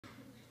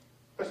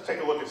Let's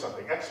take a look at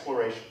something.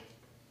 Exploration.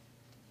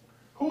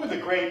 Who are the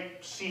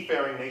great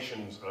seafaring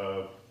nations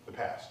of the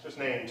past? Just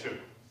name two.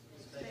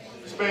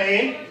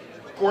 Spain,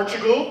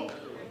 Portugal,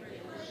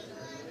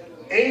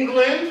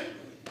 England,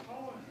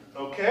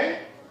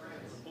 okay.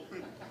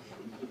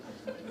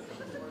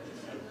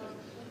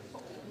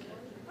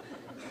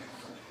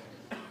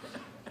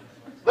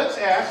 Let's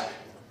ask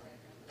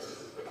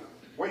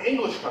where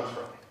English comes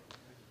from.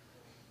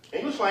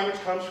 English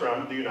language comes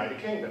from the United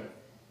Kingdom.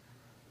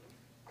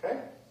 Okay?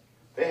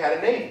 They had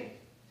a navy.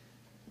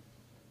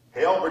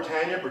 Hail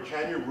Britannia,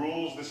 Britannia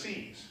rules the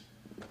seas.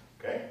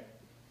 Okay?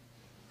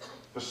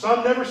 The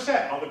sun never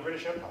set on the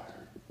British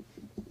Empire.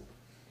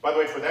 By the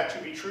way, for that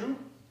to be true,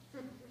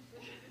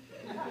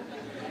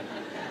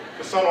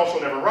 the sun also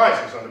never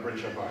rises on the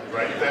British Empire,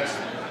 right? That's,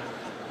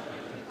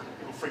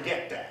 people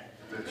forget that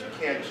you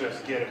can't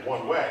just get it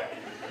one way.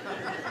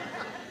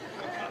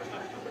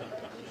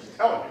 Just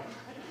telling you.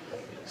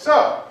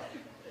 So,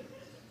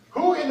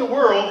 who in the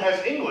world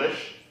has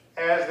English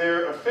as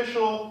their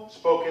official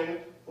spoken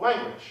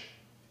language?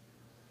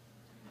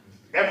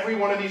 Every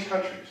one of these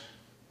countries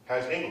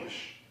has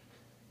English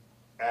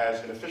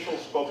as an official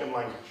spoken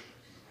language.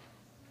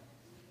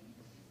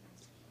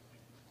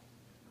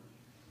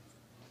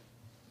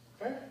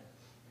 Okay?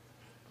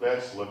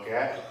 Let's look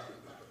at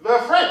the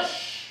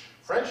French.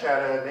 French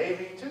had a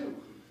navy too.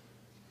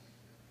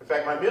 In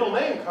fact, my middle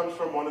name comes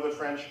from one of the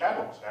French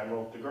admirals,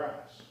 Admiral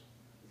deGrasse.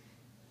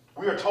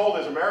 We are told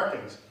as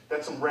Americans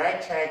that some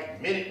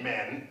ragtag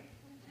Minutemen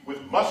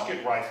with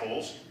musket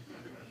rifles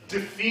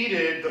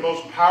defeated the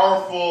most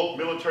powerful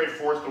military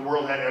force the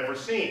world had ever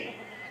seen.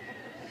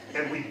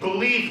 And we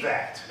believe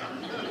that.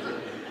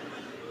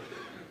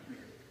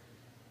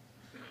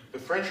 The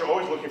French are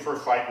always looking for a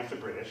fight with the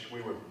British.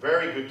 We were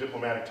very good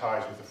diplomatic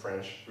ties with the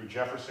French through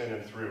Jefferson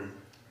and through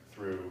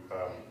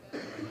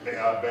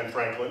Ben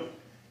Franklin.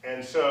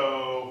 And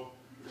so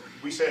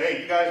we said,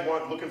 hey, you guys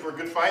looking for a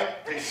good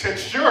fight? They said,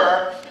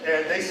 sure.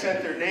 And they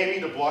sent their navy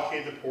to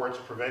blockade the ports,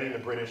 preventing the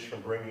British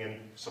from bringing in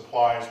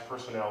supplies,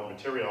 personnel,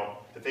 material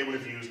that they would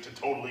have used to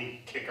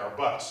totally kick our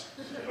butts.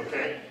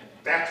 Okay?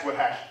 That's what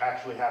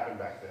actually happened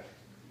back then.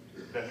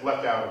 That's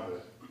left out of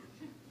the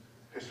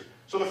history.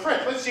 So the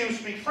French, let's see who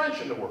speaks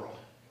French in the world.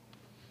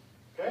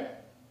 Okay?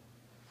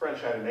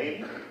 French had a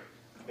navy.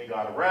 They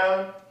got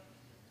around.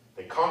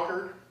 They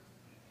conquered.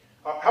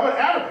 How about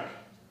Arabic?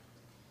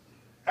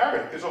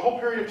 Arabic, there's a whole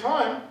period of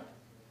time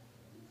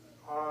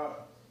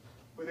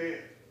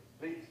where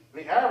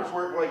the Arabs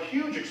were like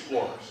huge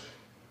explorers.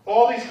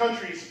 All these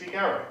countries speak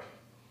Arabic.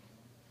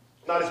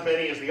 Not as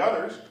many as the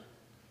others.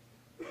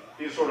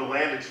 These are sort of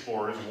land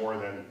explorers more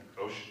than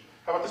ocean.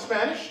 How about the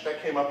Spanish?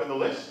 That came up in the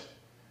list.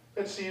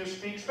 Let's see who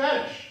speaks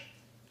Spanish.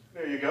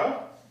 There you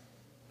go.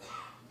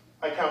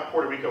 I count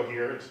Puerto Rico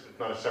here. It's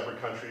not a separate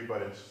country,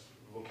 but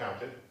we'll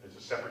count it. It's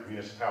a separate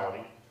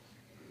municipality.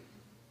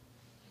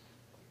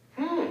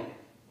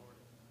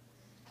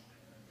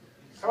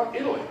 How about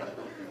Italy?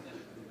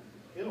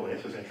 Italy,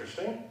 this is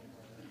interesting.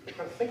 I'm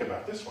trying to think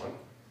about this one.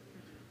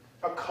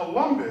 Now,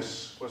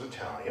 Columbus was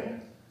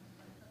Italian,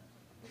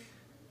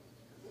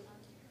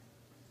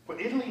 but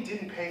Italy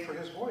didn't pay for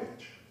his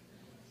voyage.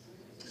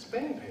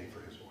 Spain paid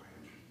for his voyage.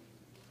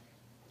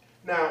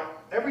 Now,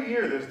 every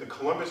year there's the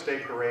Columbus Day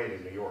Parade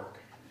in New York.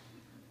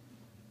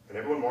 And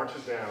everyone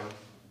marches down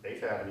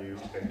 8th Avenue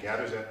and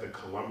gathers at the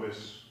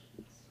Columbus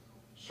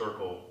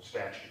Circle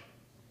statue.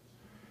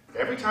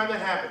 Every time that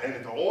happens,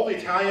 and all the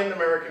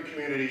Italian-American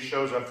community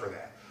shows up for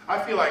that. I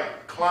feel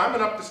like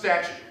climbing up the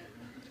statue,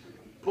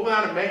 pulling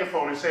out a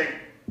megaphone and saying,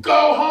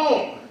 "Go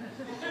home!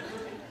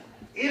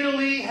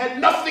 Italy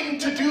had nothing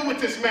to do with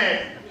this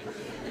man.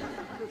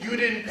 You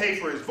didn't pay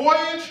for his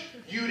voyage.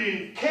 You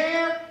didn't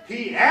care.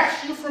 He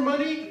asked you for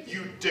money.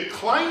 You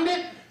declined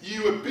it.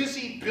 You were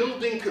busy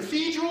building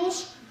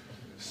cathedrals.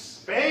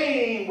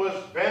 Spain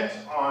was bent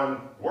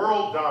on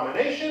world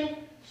domination,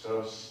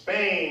 so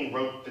Spain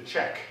wrote the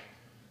check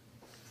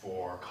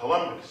for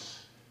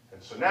Columbus.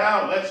 And so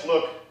now let's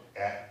look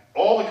at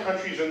all the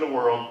countries in the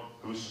world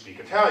who speak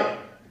Italian.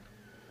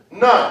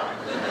 None.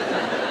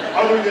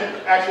 Other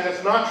than, actually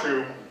that's not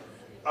true.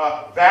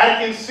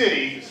 Vatican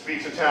City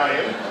speaks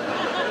Italian.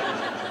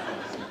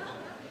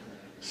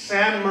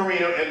 San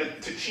Marino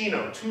and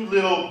Ticino, two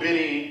little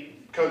bitty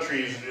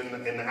countries in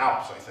the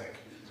Alps, I think.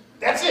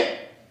 That's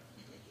it.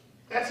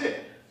 That's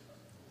it.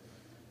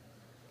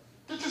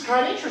 This is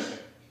kind of interesting.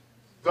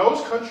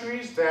 Those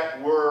countries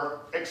that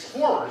were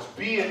explorers,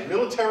 be it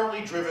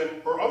militarily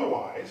driven or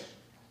otherwise,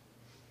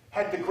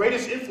 had the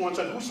greatest influence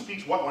on who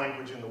speaks what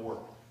language in the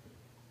world.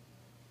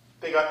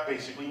 They got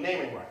basically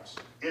naming rights.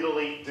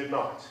 Italy did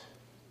not.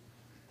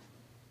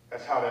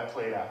 That's how that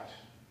played out.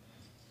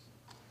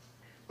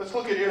 Let's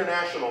look at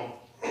international.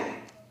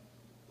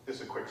 This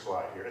is a quick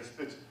slide here.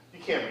 You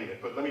can't read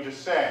it, but let me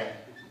just say,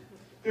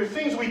 there are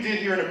things we did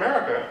here in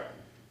America.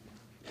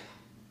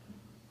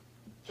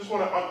 Just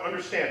want to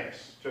understand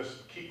this.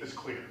 Just keep this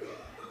clear.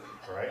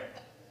 All right?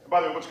 And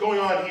by the way, what's going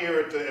on here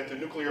at the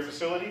nuclear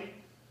facility,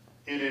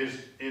 it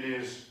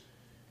is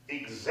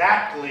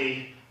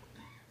exactly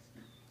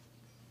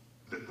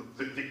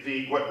the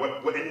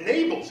what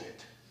enables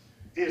it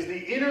is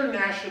the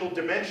international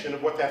dimension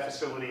of what that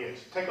facility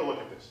is. Take a look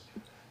at this.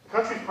 The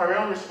country is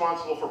primarily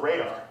responsible for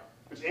radar.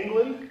 It's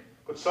England,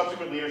 but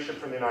subsequent leadership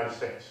from the United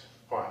States.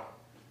 Fine.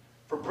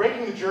 For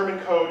breaking the German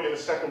code in the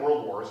Second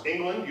World War, it's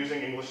England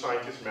using English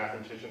scientists,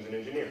 mathematicians, and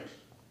engineers.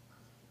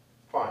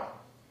 Fine.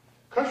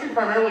 Country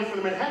primarily for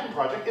the Manhattan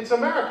Project, it's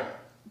America.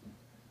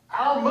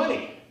 Our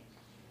money.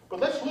 But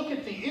let's look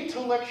at the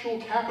intellectual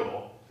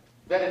capital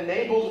that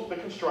enabled the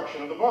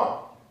construction of the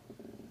bomb.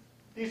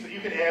 These you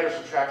can add or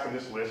subtract from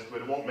this list,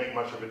 but it won't make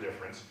much of a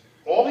difference.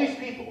 All these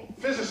people,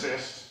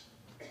 physicists,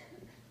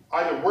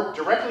 either worked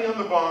directly on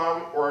the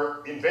bomb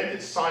or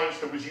invented science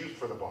that was used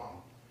for the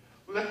bomb.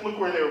 Let's look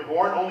where they were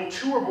born. Only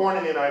 2 were born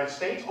in the United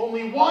States.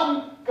 Only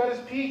 1 got his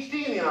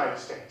PhD in the United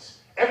States.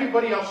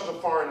 Everybody else is a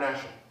foreign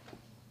national.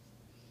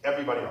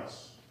 Everybody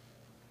else.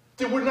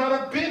 There would not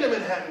have been a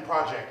Manhattan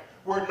Project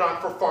were it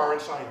not for foreign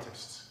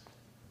scientists.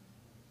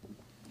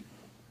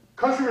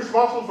 Country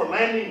responsible for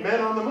landing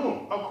men on the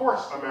moon. Of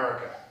course,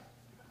 America.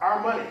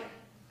 Our money.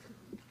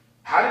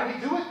 How did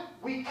we do it?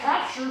 We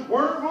captured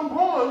Werner von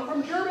Braun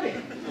from Germany.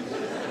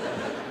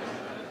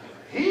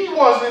 He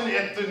wasn't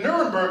at the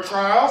Nuremberg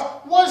trials,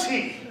 was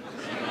he?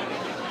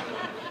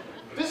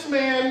 This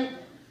man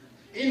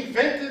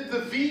invented the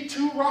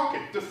V-2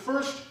 rocket, the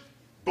first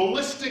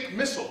ballistic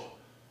missile.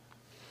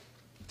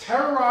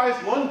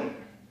 Terrorized London.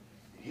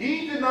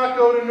 He did not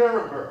go to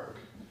Nuremberg.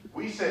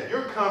 We said,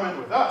 you're coming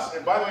with us.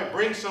 And by the way,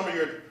 bring some of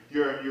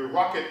your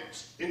rocket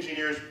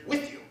engineers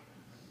with you.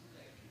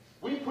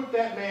 We put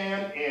that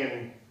man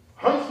in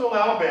Huntsville,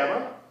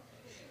 Alabama.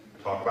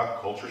 Talk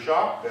about culture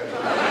shock. That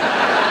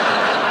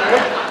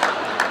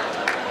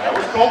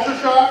was culture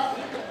shock.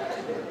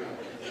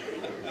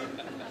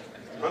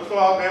 Huntsville,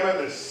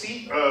 Alabama, the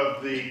seat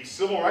of the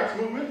civil rights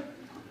movement.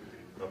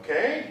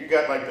 Okay, you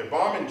got like the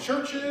bombing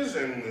churches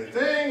and the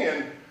thing,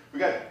 and we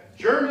got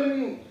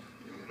German,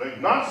 like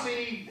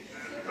Nazi,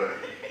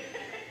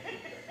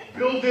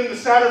 build in the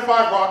Saturn V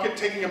rocket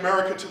taking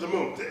America to the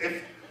moon.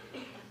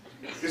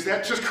 Is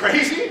that just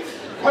crazy?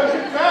 But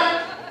in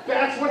fact,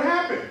 that's what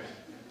happened.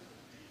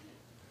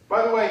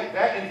 By the way,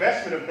 that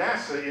investment of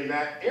NASA in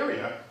that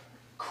area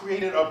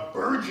created a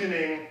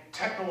burgeoning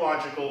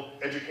technological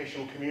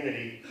educational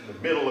community in the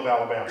middle of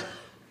Alabama.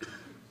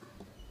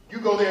 You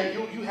go there,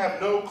 you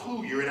have no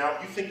clue you're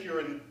you think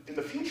you're in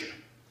the future.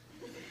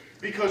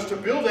 Because to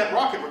build that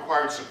rocket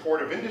required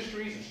support of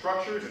industries and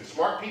structures and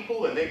smart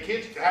people, and their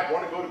kids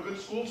want to go to good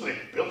schools, so they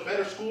built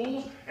better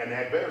schools, and they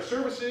had better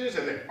services,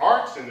 and the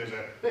arts, and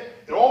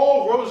it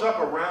all rose up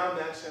around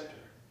that center,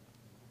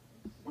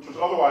 which was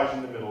otherwise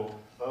in the middle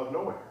of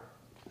nowhere.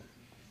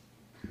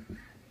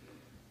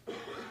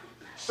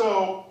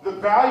 So the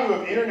value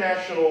of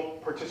international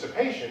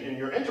participation in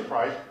your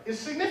enterprise is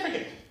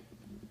significant.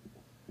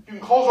 You can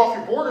close off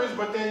your borders,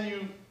 but then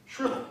you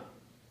shrivel.